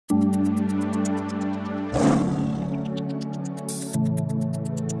This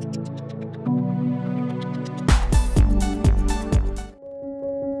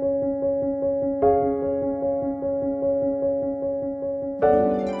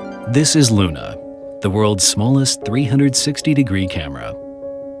is Luna, the world's smallest 360-degree camera.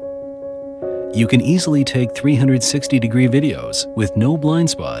 You can easily take 360-degree videos with no blind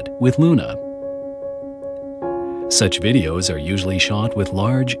spot with Luna. Such videos are usually shot with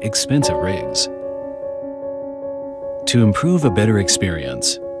large, expensive rigs. To improve a better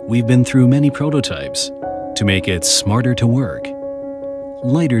experience, we've been through many prototypes to make it smarter to work,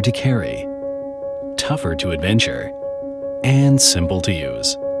 lighter to carry, tougher to adventure, and simple to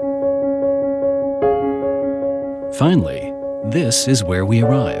use. Finally, this is where we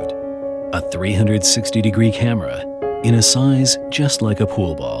arrived. A 360-degree camera in a size just like a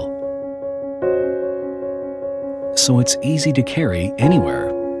pool ball. So it's easy to carry anywhere.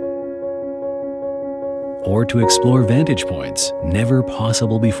 Or to explore vantage points never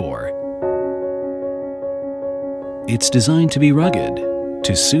possible before. It's designed to be rugged,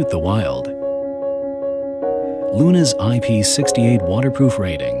 to suit the wild. Luna's IP68 waterproof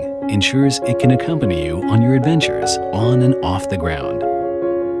rating ensures it can accompany you on your adventures on and off the ground.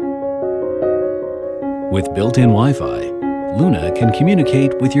 With built-in Wi-Fi, Luna can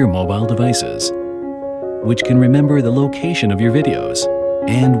communicate with your mobile devices, which can remember the location of your videos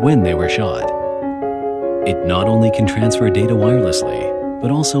and when they were shot. It not only can transfer data wirelessly, but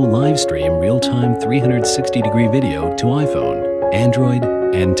also live stream real-time 360-degree video to iPhone, Android,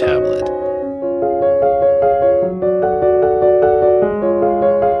 and tablet.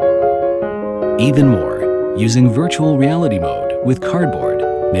 Even more, using virtual reality mode with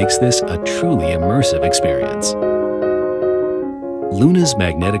cardboard makes this a truly immersive experience. Luna's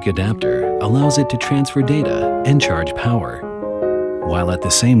magnetic adapter allows it to transfer data and charge power, while at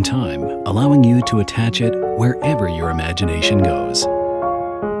the same time allowing you to attach it wherever your imagination goes.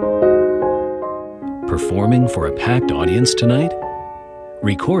 Performing for a packed audience tonight?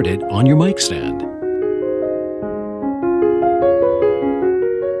 Record it on your mic stand.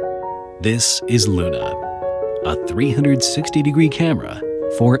 This is Luna, a 360-degree camera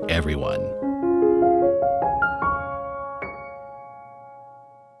for everyone.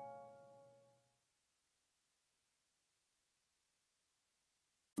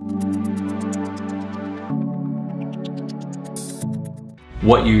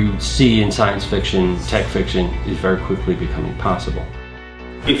 What you see in science fiction, tech fiction, is very quickly becoming possible.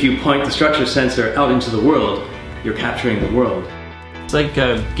 If you point the structure sensor out into the world, you're capturing the world. It's like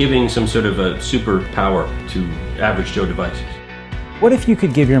giving some sort of a superpower to average Joe devices. What if you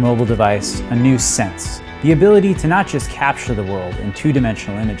could give your mobile device a new sense? The ability to not just capture the world in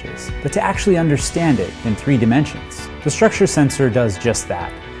two-dimensional images, but to actually understand it in 3 dimensions. The structure sensor does just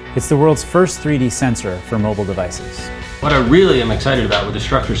that. It's the world's first 3D sensor for mobile devices. What I really am excited about with the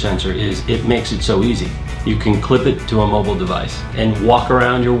structure sensor is it makes it so easy. You can clip it to a mobile device and walk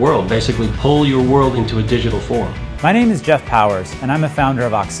around your world, basically pull your world into a digital form. My name is Jeff Powers, and I'm a founder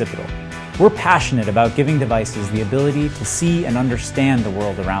of Occipital. We're passionate about giving devices the ability to see and understand the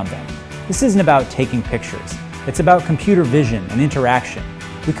world around them. This isn't about taking pictures. It's about computer vision and interaction.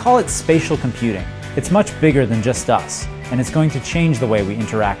 We call it spatial computing. It's much bigger than just us, and it's going to change the way we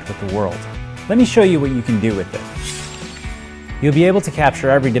interact with the world. Let me show you what you can do with it. You'll be able to capture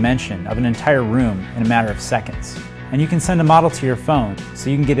every dimension of an entire room in a matter of seconds. And you can send a model to your phone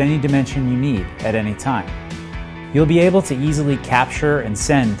so you can get any dimension you need at any time. You'll be able to easily capture and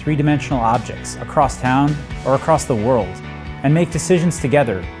send 3-dimensional objects across town or across the world and make decisions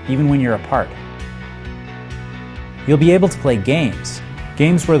together even when you're apart. You'll be able to play games,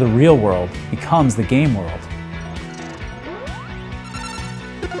 games where the real world becomes the game world.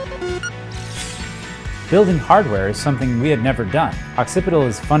 Building hardware is something we had never done. Occipital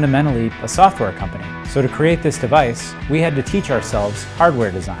is fundamentally a software company, so to create this device, we had to teach ourselves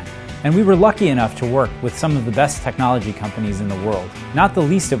hardware design. And we were lucky enough to work with some of the best technology companies in the world, not the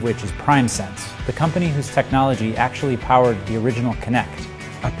least of which is PrimeSense, the company whose technology actually powered the original Kinect.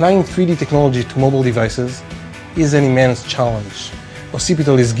 Applying 3D technology to mobile devices is an immense challenge.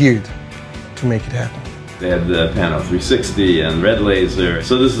 Occipital is geared to make it happen. They had the Panel 360 and Red Laser,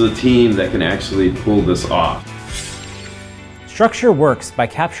 so this is a team that can actually pull this off. Structure works by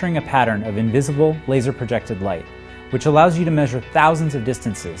capturing a pattern of invisible laser-projected light, which allows you to measure thousands of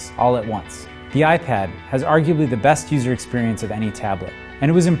distances all at once. The iPad has arguably the best user experience of any tablet, and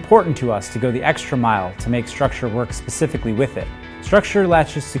it was important to us to go the extra mile to make Structure work specifically with it. Structure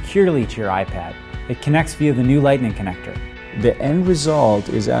latches securely to your iPad. It connects via the new Lightning connector. The end result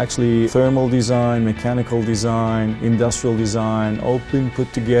is actually thermal design, mechanical design, industrial design, all being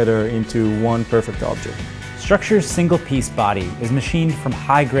put together into one perfect object. Structure's single-piece body is machined from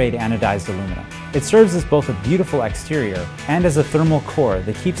high-grade anodized aluminum. It serves as both a beautiful exterior and as a thermal core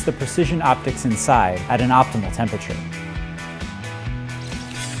that keeps the precision optics inside at an optimal temperature.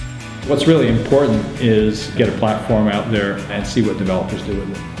 What's really important is get a platform out there and see what developers do with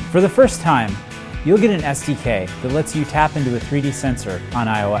it. For the first time, you'll get an SDK that lets you tap into a 3D sensor on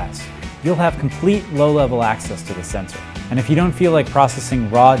iOS. You'll have complete low-level access to the sensor. And if you don't feel like processing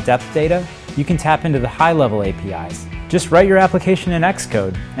raw depth data, you can tap into the high-level APIs. Just write your application in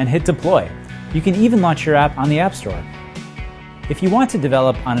Xcode and hit deploy. You can even launch your app on the App Store. If you want to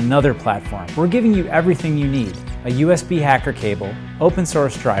develop on another platform, we're giving you everything you need: a USB hacker cable, open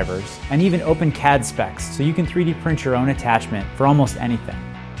source drivers, and even open CAD specs so you can 3D print your own attachment for almost anything.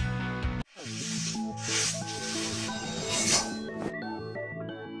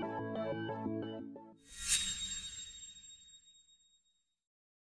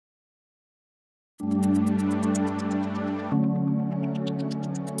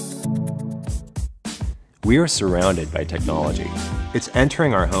 We are surrounded by technology. It's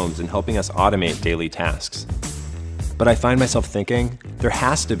entering our homes and helping us automate daily tasks. But I find myself thinking, there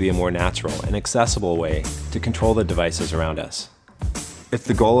has to be a more natural and accessible way to control the devices around us. If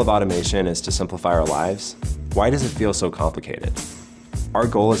the goal of automation is to simplify our lives, why does it feel so complicated? Our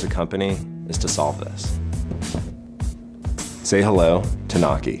goal as a company is to solve this. Say hello to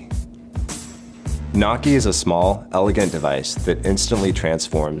Naki. Naki is a small, elegant device that instantly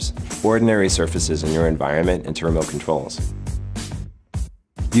transforms ordinary surfaces in your environment into remote controls.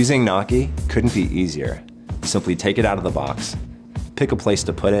 Using Naki couldn't be easier. You simply take it out of the box, pick a place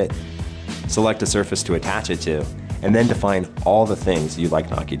to put it, select a surface to attach it to, and then define all the things you'd like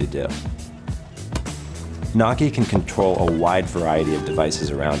Naki to do. Naki can control a wide variety of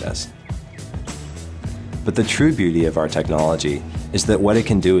devices around us. But the true beauty of our technology is that what it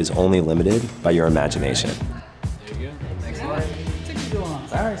can do is only limited by your imagination. There you go. Thanks a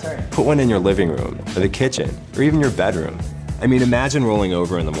lot. Sorry. Put one in your living room, or the kitchen, or even your bedroom. I mean, imagine rolling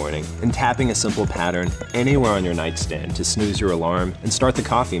over in the morning and tapping a simple pattern anywhere on your nightstand to snooze your alarm and start the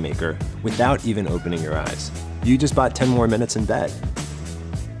coffee maker without even opening your eyes. You just bought 10 more minutes in bed.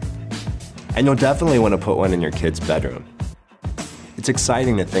 And you'll definitely want to put one in your kid's bedroom. It's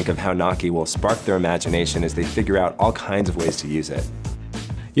exciting to think of how Naki will spark their imagination as they figure out all kinds of ways to use it.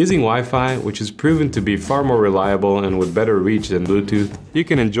 Using Wi-Fi, which is proven to be far more reliable and with better reach than Bluetooth, you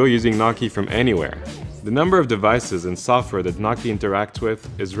can enjoy using Naki from anywhere. The number of devices and software that Naki interacts with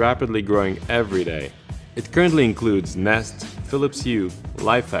is rapidly growing every day. It currently includes Nest, Philips Hue,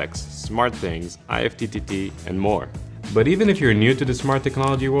 LifeX, SmartThings, IFTTT, and more. But even if you're new to the smart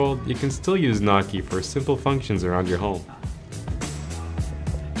technology world, you can still use Naki for simple functions around your home.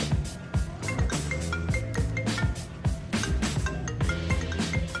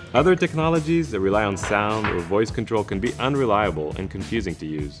 Other technologies that rely on sound or voice control can be unreliable and confusing to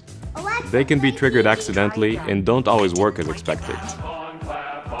use. They can be triggered accidentally and don't always work as expected.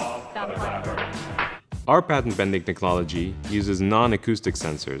 Our patent-pending technology uses non-acoustic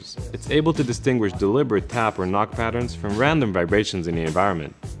sensors. It's able to distinguish deliberate tap or knock patterns from random vibrations in the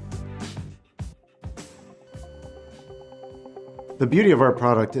environment. The beauty of our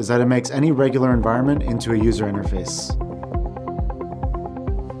product is that it makes any regular environment into a user interface.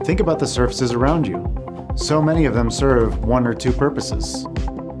 Think about the surfaces around you. So many of them serve one or two purposes.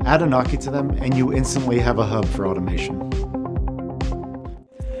 Add a Naki to them and you instantly have a hub for automation.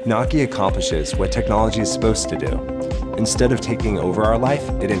 Naki accomplishes what technology is supposed to do. Instead of taking over our life,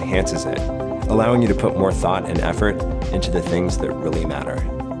 it enhances it, allowing you to put more thought and effort into the things that really matter.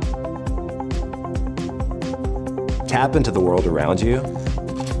 Tap into the world around you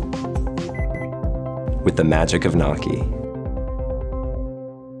with the magic of Naki.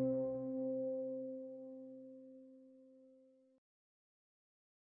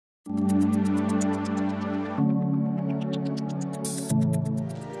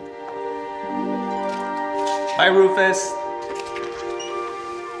 Hi, Rufus.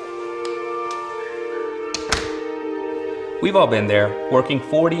 We've all been there, working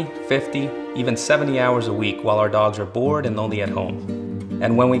 40, 50, even 70 hours a week while our dogs are bored and lonely at home.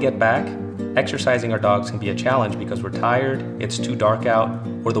 And when we get back, exercising our dogs can be a challenge because we're tired, it's too dark out,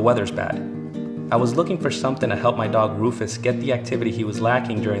 or the weather's bad. I was looking for something to help my dog Rufus get the activity he was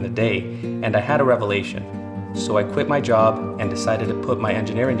lacking during the day, and I had a revelation. So I quit my job and decided to put my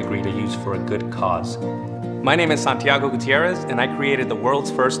engineering degree to use for a good cause. My name is Santiago Gutierrez, and I created the world's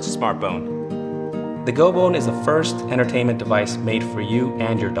first SmartBone. The GoBone is the first entertainment device made for you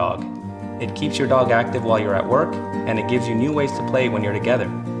and your dog. It keeps your dog active while you're at work, and it gives you new ways to play when you're together.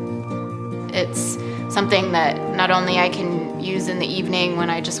 It's something that not only I can use in the evening when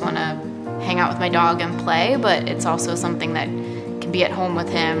I just want to hang out with my dog and play, but it's also something that can be at home with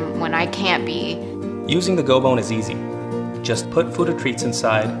him when I can't be. Using the GoBone is easy. Just put food or treats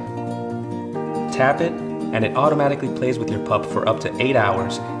inside, tap it, and it automatically plays with your pup for up to 8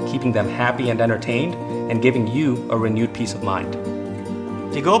 hours, keeping them happy and entertained, and giving you a renewed peace of mind.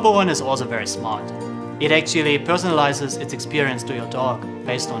 The GoBone is also very smart. It actually personalizes its experience to your dog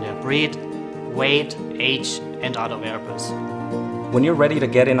based on their breed, weight, age, and other variables. When you're ready to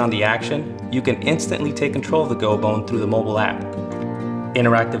get in on the action, you can instantly take control of the GoBone through the mobile app.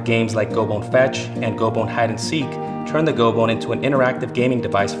 Interactive games like GoBone Fetch and GoBone Hide and Seek turn the GoBone into an interactive gaming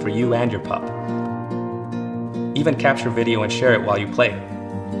device for you and your pup. Even capture video and share it while you play.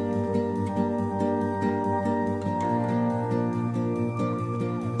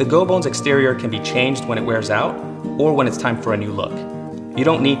 The GoBone's exterior can be changed when it wears out or when it's time for a new look. You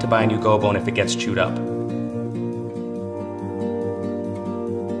don't need to buy a new GoBone if it gets chewed up.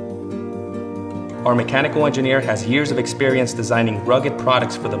 Our mechanical engineer has years of experience designing rugged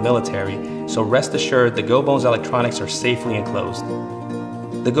products for the military, so rest assured the GoBone's electronics are safely enclosed.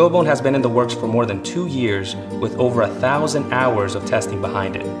 The GoBone has been in the works for more than 2 years with over 1,000 hours of testing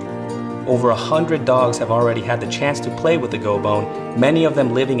behind it. Over 100 dogs have already had the chance to play with the GoBone, many of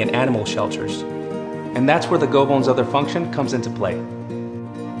them living in animal shelters. And that's where the GoBone's other function comes into play.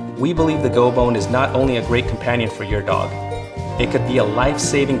 We believe the GoBone is not only a great companion for your dog, it could be a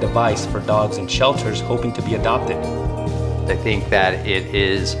life-saving device for dogs in shelters hoping to be adopted. I think that it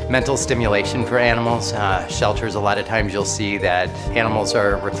is mental stimulation for animals. Shelters, a lot of times you'll see that animals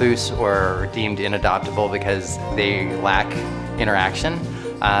are recluse or deemed inadoptable because they lack interaction.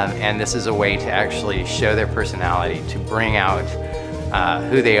 And this is a way to actually show their personality, to bring out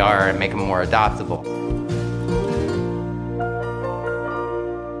who they are and make them more adoptable.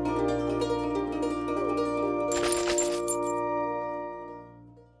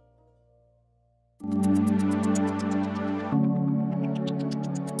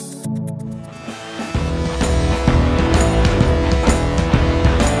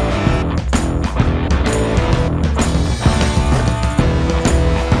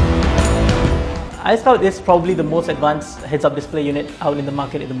 iScout is probably the most advanced heads-up display unit out in the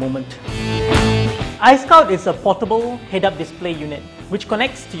market at the moment. iScout is a portable head-up display unit which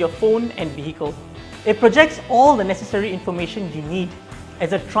connects to your phone and vehicle. It projects all the necessary information you need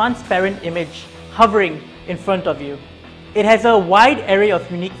as a transparent image hovering in front of you. It has a wide array of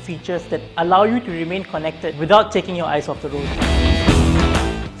unique features that allow you to remain connected without taking your eyes off the road.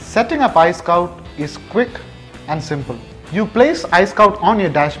 Setting up iScout is quick and simple. You place iScout on your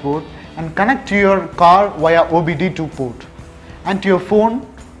dashboard and connect to your car via OBD2 port and to your phone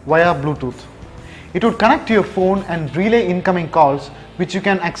via Bluetooth. It would connect to your phone and relay incoming calls which you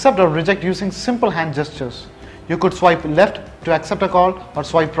can accept or reject using simple hand gestures. You could swipe left to accept a call or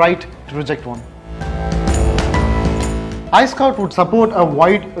swipe right to reject one. iScout would support a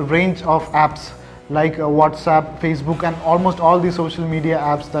wide range of apps like WhatsApp, Facebook, and almost all the social media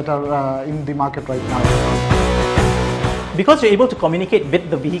apps that are in the market right now. Because you're able to communicate with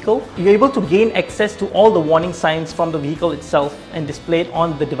the vehicle, you're able to gain access to all the warning signs from the vehicle itself and display it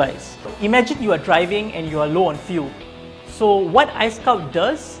on the device. Imagine you are driving and you are low on fuel. So what iScout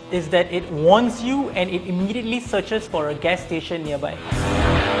does is that it warns you and it immediately searches for a gas station nearby.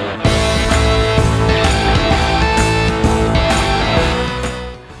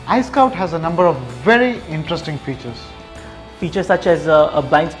 iScout has a number of very interesting features. Features such as a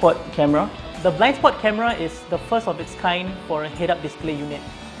blind spot camera. The blind spot camera is the first of its kind for a head-up display unit.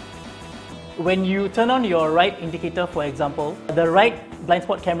 When you turn on your right indicator, for example, the right blind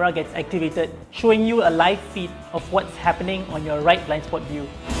spot camera gets activated, showing you a live feed of what's happening on your right blind spot view.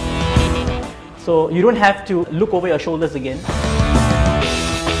 So you don't have to look over your shoulders again.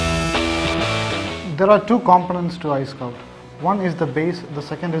 There are two components to iScout. One is the base, the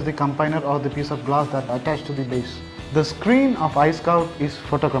second is the combiner or the piece of glass that attached to the base. The screen of iScout is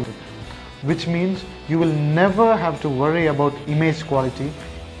photochromic, which means you will never have to worry about image quality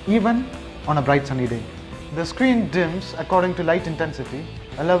even on a bright sunny day. The screen dims according to light intensity,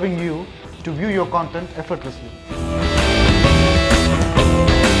 allowing you to view your content effortlessly.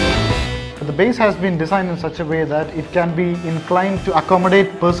 The base has been designed in such a way that it can be inclined to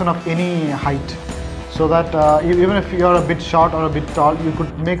accommodate person of any height, so that even if you are a bit short or a bit tall, you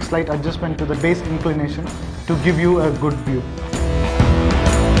could make slight adjustment to the base inclination to give you a good view.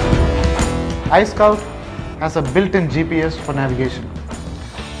 iScout has a built-in GPS for navigation.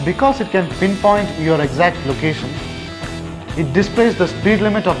 Because it can pinpoint your exact location, It displays the speed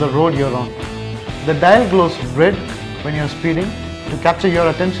limit of the road you're on. The dial glows red when you're speeding to capture your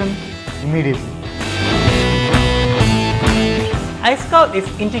attention immediately. iScout is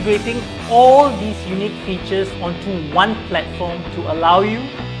integrating all these unique features onto one platform to allow you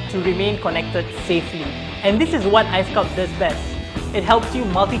to remain connected safely. And this is what iScout does best. It helps you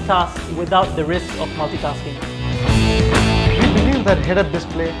multitask without the risk of multitasking. We believe that head-up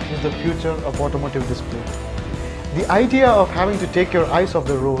display is the future of automotive display. The idea of having to take your eyes off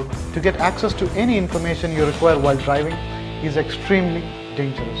the road to get access to any information you require while driving is extremely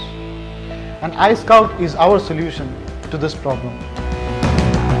dangerous. And iScout is our solution to this problem.